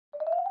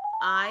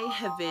I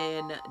have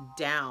been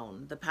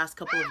down the past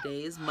couple of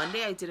days.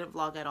 Monday I didn't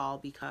vlog at all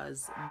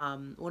because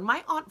when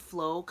my Aunt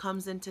Flo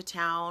comes into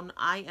town,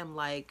 I am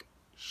like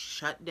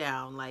shut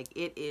down. Like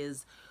it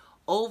is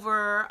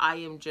over. I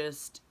am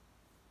just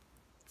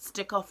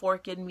stick a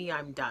fork in me,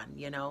 I'm done,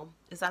 you know?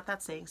 Is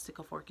that saying, stick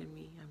a fork in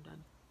me, I'm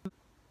done?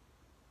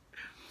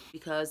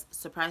 Because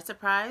surprise,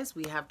 surprise,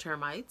 we have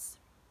termites.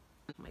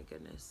 Oh my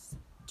goodness,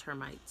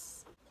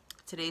 termites.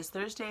 Today's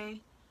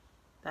Thursday.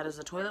 That is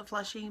a toilet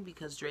flushing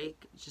because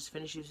Drake just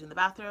finished using the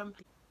bathroom.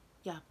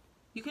 Yeah,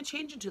 you can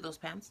change into those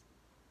pants.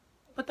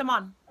 Put them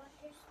on. But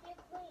they're still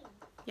clean.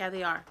 Yeah,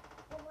 they are.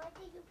 Well, why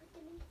did you put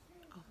them in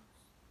clean? Oh,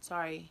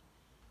 sorry.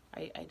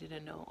 I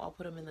didn't know. I'll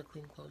put them in the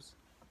clean clothes.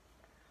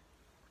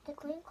 The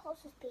clean clothes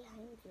is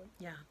behind you.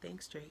 Yeah,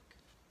 thanks, Drake.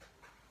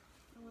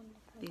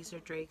 These are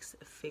Drake's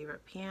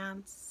favorite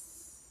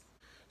pants.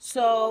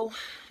 So,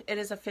 it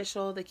is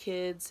official. The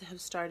kids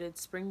have started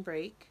spring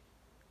break.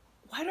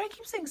 Why do I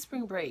keep saying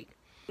spring break?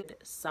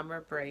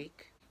 Summer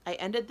break. I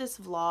ended this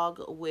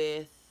vlog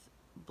with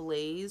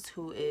Blaze,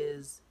 who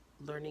is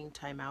learning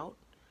timeout.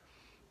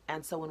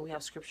 And so when we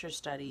have scripture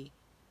study,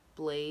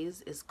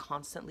 Blaze is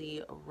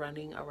constantly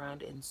running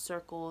around in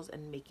circles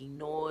and making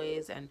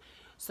noise. And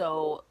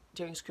so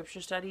during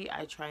scripture study,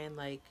 I try and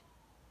like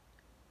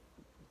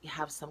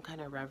have some kind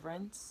of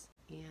reverence.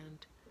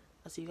 And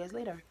I'll see you guys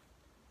later.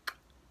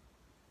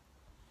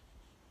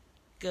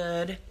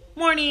 Good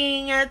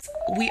morning.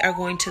 We are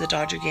going to the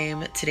Dodger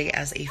game today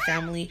as a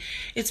family.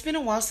 It's been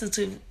a while since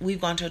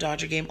we've gone to a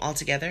Dodger game all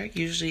together.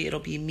 Usually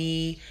it'll be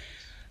me,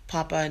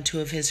 Papa, and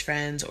two of his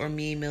friends, or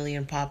me, Millie,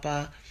 and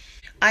Papa.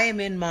 I am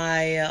in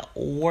my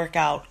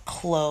workout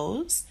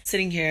clothes,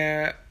 sitting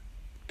here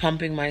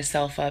pumping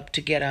myself up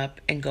to get up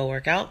and go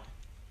work out.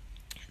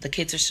 The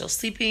kids are still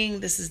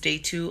sleeping. This is day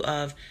 2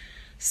 of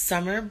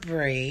summer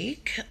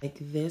break. Like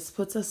this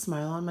puts a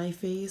smile on my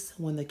face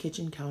when the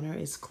kitchen counter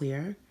is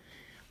clear,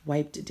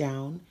 wiped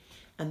down,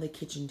 and the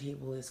kitchen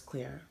table is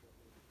clear.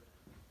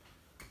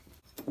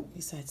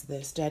 Besides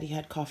this, Daddy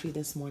had coffee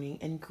this morning,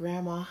 and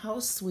Grandma, how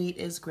sweet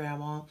is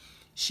Grandma?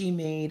 She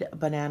made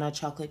banana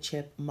chocolate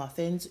chip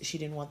muffins. She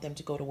didn't want them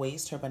to go to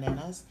waste, her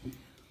bananas.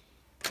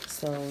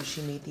 So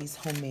she made these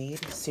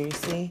homemade.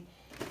 Seriously,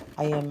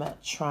 I am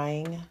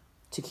trying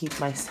to keep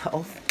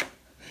myself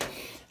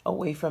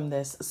away from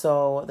this.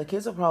 So the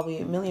kids will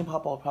probably, Millie and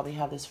Papa will probably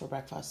have this for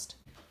breakfast.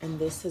 And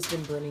this has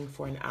been burning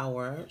for an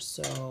hour,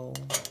 so,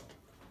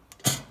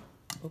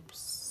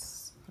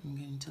 oops, I'm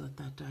going to let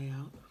that die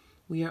out.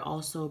 We are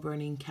also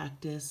burning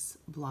cactus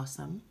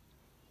blossom.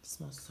 It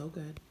smells so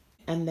good.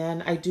 And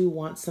then I do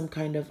want some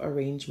kind of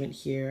arrangement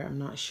here. I'm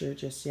not sure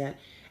just yet.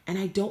 And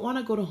I don't want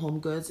to go to Home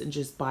Goods and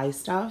just buy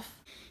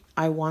stuff.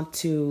 I want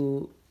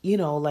to, you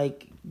know,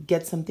 like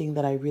get something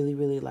that I really,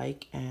 really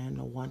like and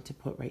want to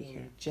put right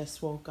here.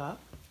 Just woke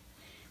up.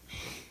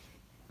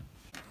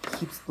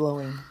 Keeps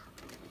blowing.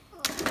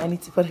 I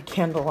need to put a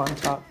candle on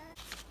top.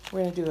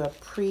 We're going to do a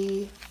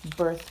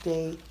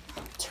pre-birthday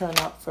turn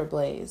up for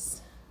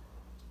Blaze.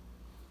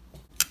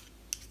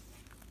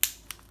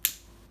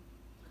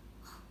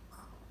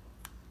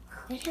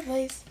 Right here,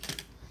 Blaze.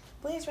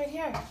 Blaze, right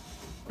here.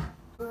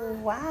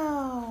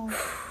 Wow.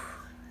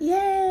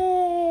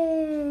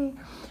 Yay!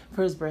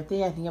 For his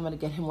birthday, I think I'm going to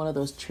get him one of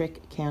those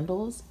trick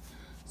candles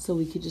so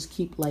we could just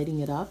keep lighting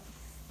it up.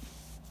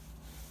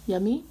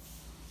 Yummy?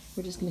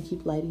 We're just going to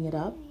keep lighting it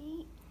up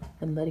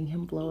and letting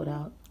him blow it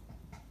out.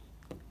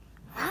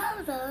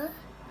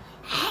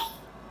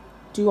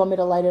 Do you want me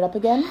to light it up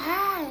again?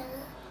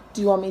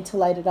 Do you want me to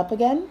light it up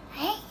again?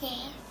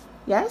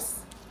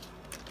 Yes?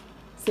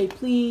 Say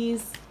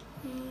please.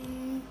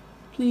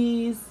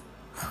 Please.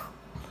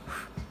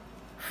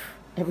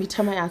 Every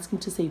time I ask him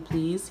to say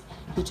please,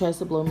 he tries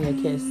to blow me a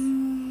kiss.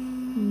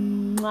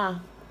 Mwah.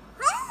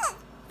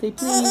 Say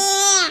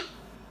please.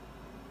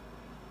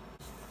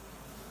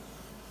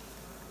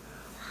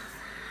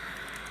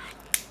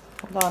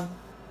 Hold on.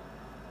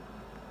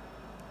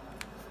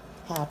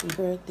 Happy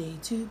birthday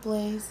to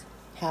Blaze.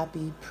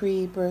 Happy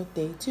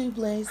pre-birthday to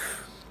Blaze.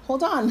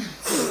 Hold on.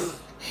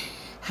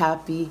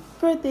 Happy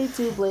birthday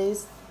to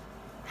Blaze.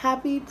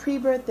 Happy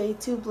pre-birthday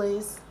to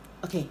Blaze.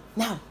 Okay,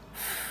 now.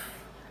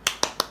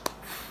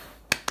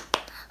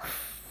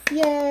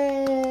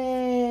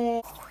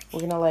 Yay! We're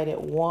gonna light it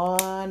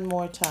one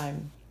more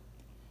time.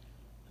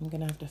 I'm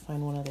gonna have to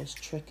find one of those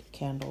trick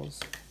candles.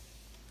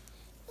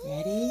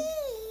 Ready?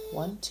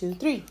 1, 2,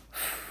 3.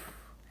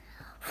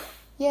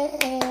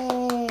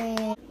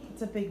 Yay!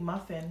 It's a big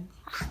muffin.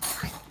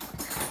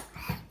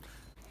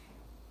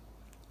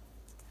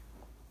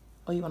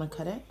 Oh, you want to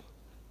cut it?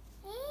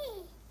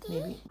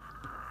 Maybe.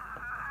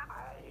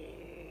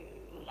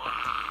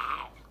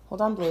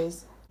 Hold on,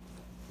 Blaze.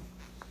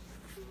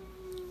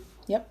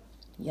 Yep.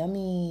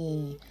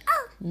 Yummy.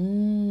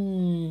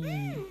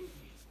 Mmm.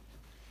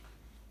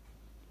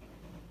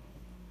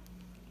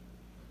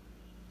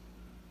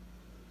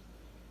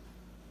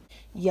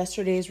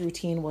 Yesterday's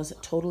routine was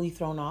totally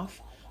thrown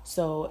off.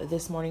 So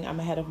this morning I'm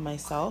ahead of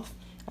myself.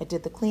 I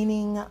did the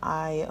cleaning.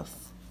 I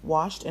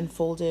washed and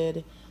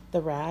folded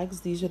the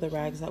rags. These are the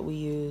rags that we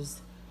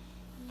use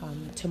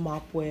to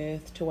mop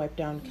with, to wipe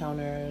down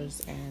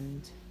counters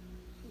and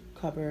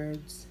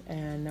cupboards.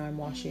 And now I'm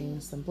washing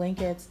some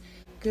blankets.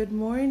 Good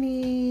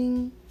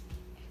morning.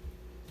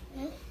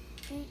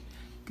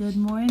 Good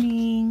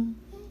morning.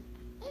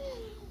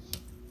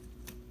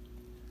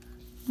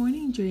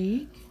 Morning,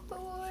 Drake.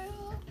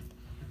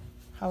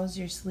 How was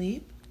your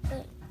sleep?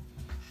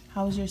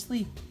 How was your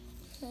sleep?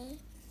 It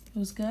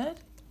was good?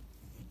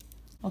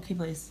 Okay,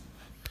 Blaze.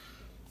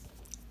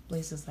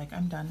 Blaze is like,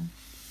 I'm done.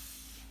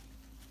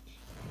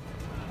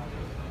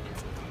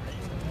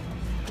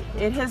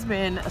 It has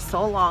been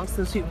so long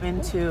since we've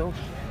been to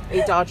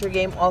a Dodger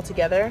game all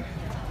together.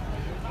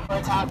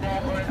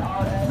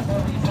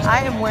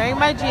 I am wearing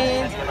my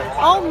jeans.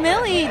 Oh,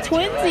 Millie,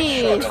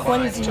 twinsies.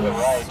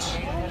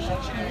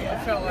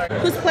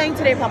 Who's playing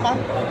today, Papa?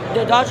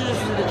 The Dodgers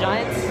versus the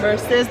Giants.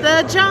 Versus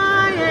the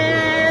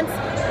Giants.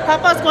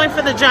 Papa's going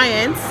for the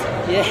Giants.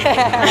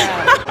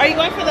 Yeah. Are you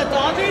going for the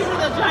Dodgers or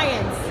the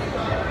Giants?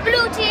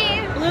 Blue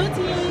team. Blue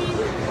team.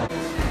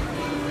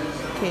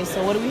 Okay,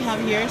 so what do we have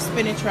here?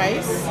 Spinach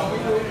rice.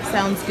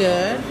 Sounds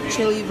good.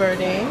 Chili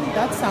verde.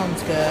 That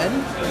sounds good.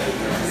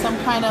 Some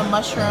kind of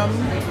mushroom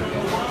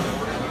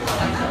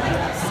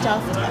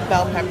stuffed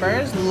bell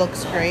peppers.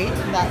 Looks great.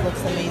 That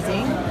looks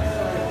amazing.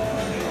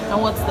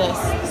 And what's this?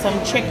 Some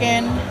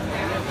chicken.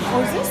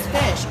 Oh, is this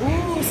fish?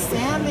 Ooh,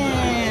 salmon.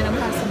 I'm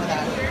gonna have some of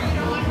that.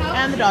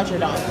 And the Dodger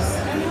dogs.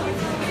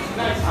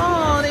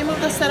 Oh, they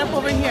moved the setup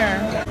over here.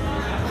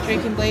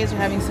 Drake and Blaze are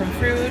having some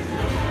fruit,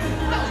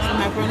 some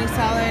macaroni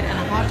salad, and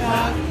a hot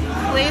dog.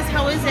 Blaze,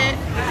 how is it?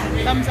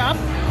 Thumbs up?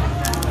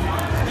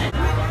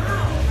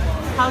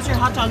 How's your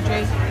hot dog,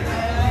 Drake?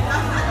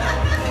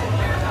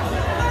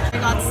 I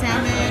got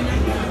salmon,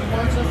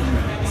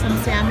 some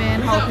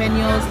salmon,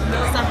 jalapenos,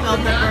 stuffed bell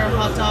pepper,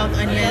 hot dog,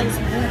 onions,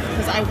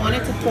 because I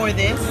wanted to pour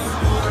this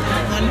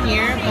on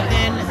here, but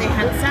then they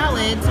had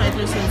salad, so I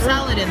threw some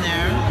salad in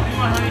there.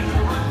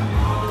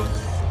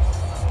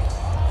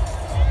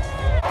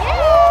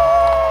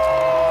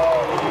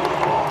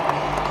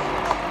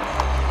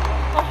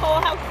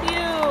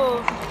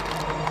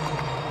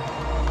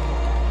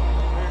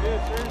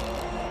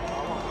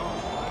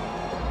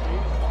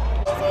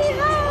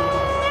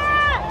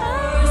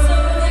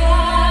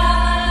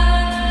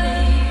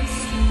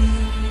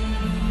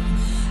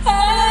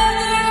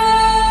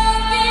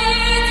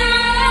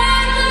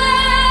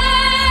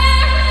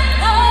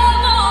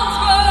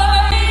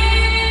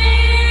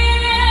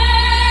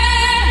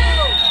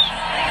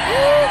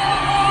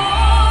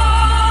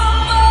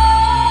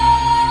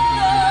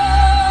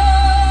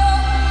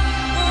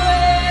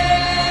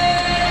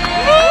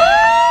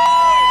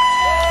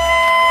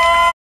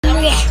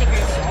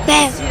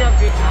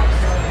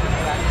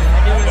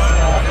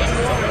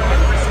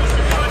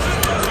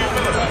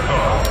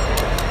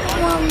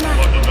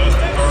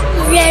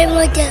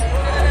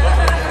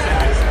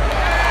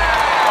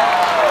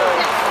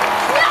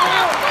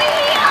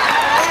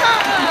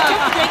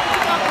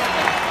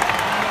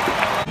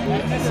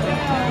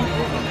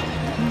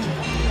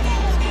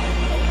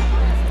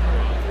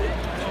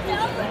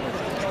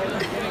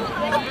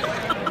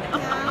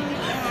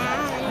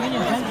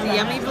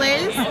 Yummy,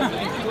 Blaze?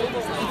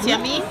 It's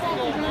yummy?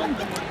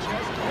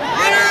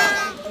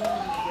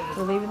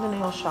 We're leaving the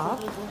nail shop.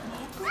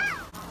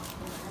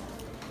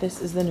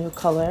 This is the new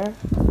color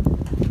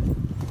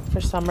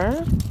for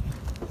summer.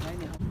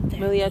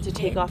 Millie had to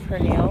take off her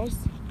nails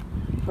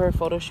for her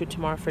photo shoot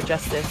tomorrow for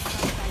Justice.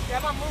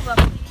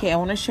 Okay, I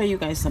want to show you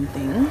guys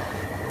something. You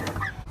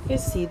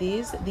guys see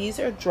these? These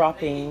are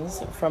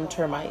droppings from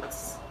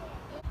termites.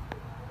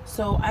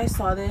 So I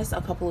saw this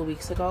a couple of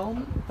weeks ago,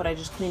 but I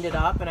just cleaned it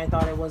up and I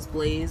thought it was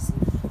Blaze,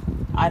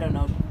 I don't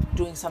know,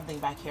 doing something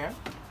back here.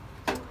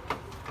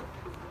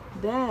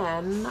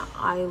 Then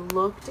I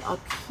looked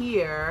up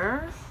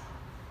here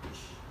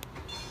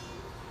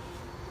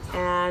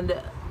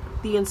and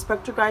the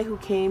inspector guy who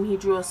came, he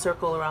drew a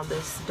circle around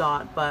this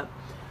dot, but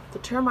the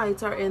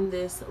termites are in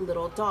this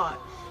little dot.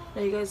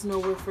 Now you guys know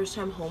we're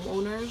first-time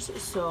homeowners,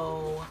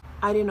 so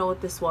I didn't know what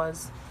this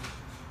was,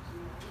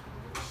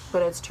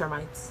 but it's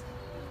termites.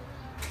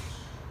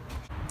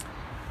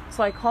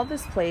 So I called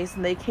this place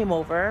and they came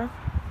over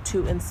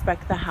to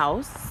inspect the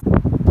house.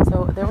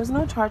 So there was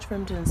no charge for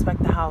him to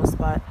inspect the house,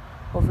 but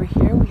over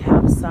here we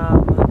have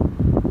some,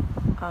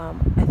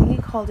 I think he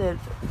called it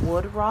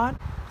wood rot.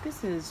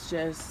 This is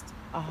just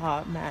a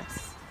hot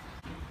mess.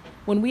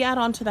 When we add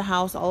on to the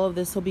house, all of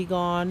this will be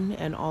gone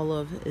and all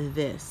of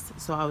this.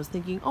 So I was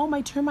thinking, oh,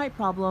 my termite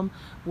problem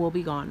will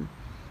be gone.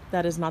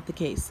 That is not the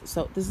case.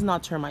 So this is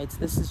not termites.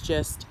 This is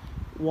just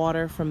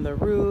water from the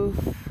roof,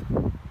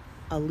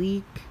 a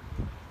leak.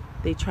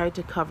 They tried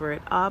to cover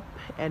it up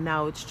and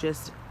now it's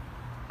just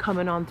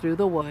coming on through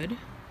the wood.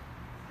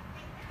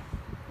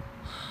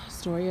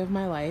 Story of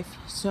my life.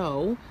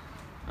 So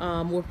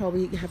we'll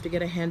probably have to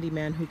get a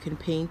handyman who can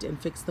paint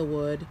and fix the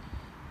wood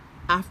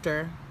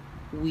after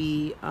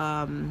we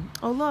oh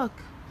look,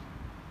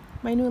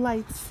 my new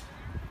lights.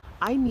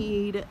 I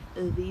need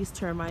these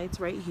termites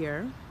right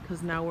here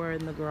because now we're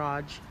in the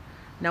garage.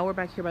 Now we're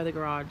back here by the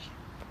garage.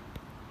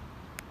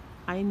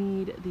 I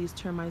need these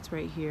termites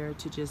right here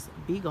to just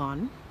be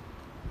gone.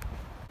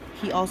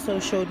 He also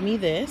showed me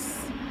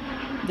this.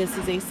 This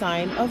is a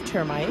sign of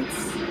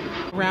termites.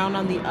 Around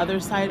on the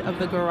other side of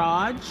the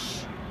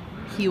garage,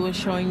 he was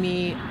showing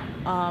me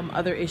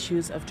other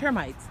issues of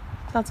termites.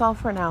 That's all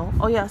for now.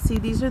 Oh yeah, see,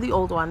 these are the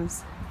old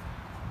ones.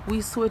 We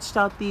switched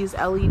out these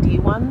LED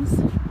ones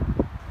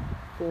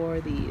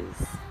for these.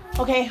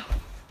 Okay,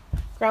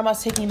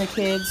 Grandma's taking the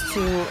kids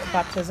to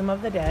baptism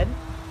of the dead.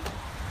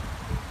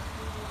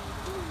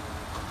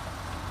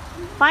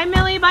 Bye,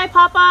 Millie. Bye,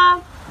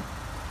 Papa.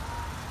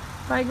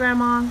 Bye,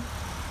 Grandma.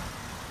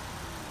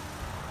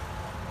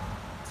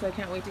 So I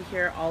can't wait to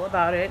hear all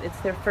about it. It's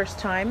their first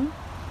time.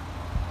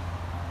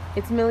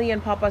 It's Millie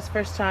and Papa's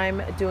first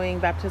time doing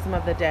baptism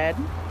of the dead.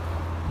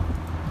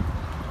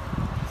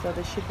 So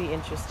this should be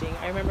interesting.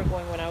 I remember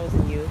going when I was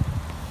in youth.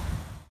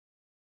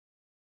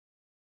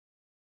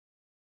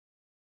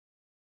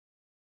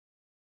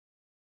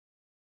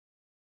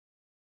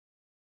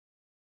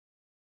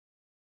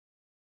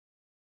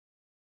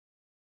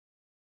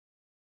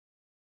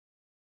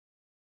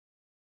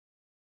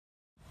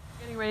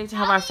 Getting ready to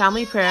have our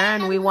family prayer,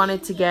 and we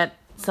wanted to get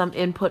some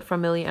input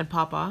from Millie and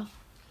Papa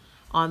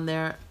on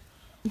their...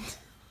 It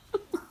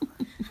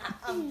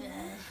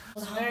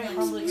was a very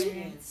humbling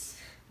experience.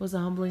 Was a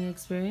humbling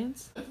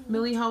experience.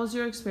 Millie, how was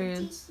your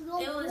experience? It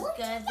was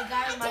good. The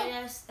guy reminded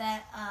us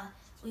that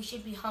we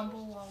should be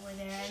humble while we're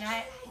there,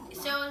 and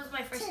so it was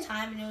my first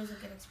time, and it was a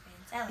good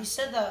experience. He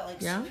said that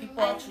like Yeah? some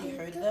people actually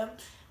heard them,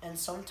 and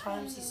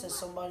sometimes he says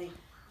somebody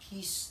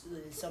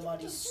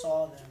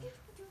saw them.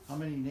 How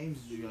many names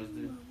did you guys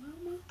do?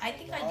 I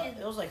think I did.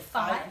 It was like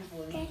 5 5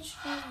 people in each.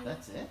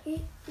 That's it? I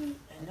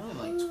I know. did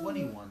like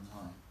 21,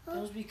 huh? It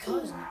was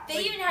because They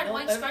like, even had no,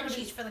 white everybody-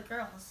 scrunchies for the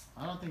girls.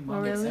 I don't think Oh,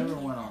 Mom really? ever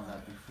went on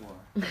that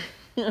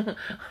before.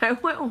 I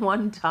went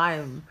one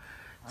time.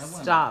 I went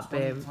Stop,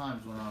 like 20 babe.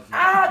 times when I was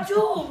Ah,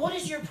 dude, what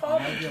is your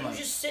problem? I did You like-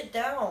 just sit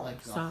down.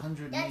 like Stop.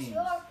 100 That's names.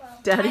 your problem.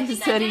 I Daddy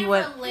think said I did he it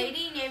went. for a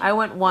lady named I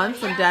went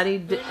once, and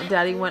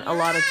Daddy went a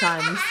lot of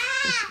times.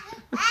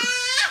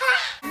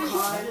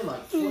 I did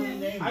like 20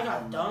 names. I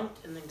got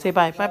dunked and then Say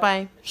bye. Bye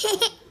bye.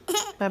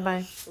 Bye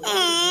bye.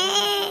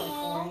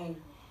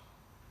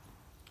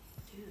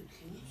 Dude,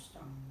 can you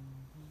stop?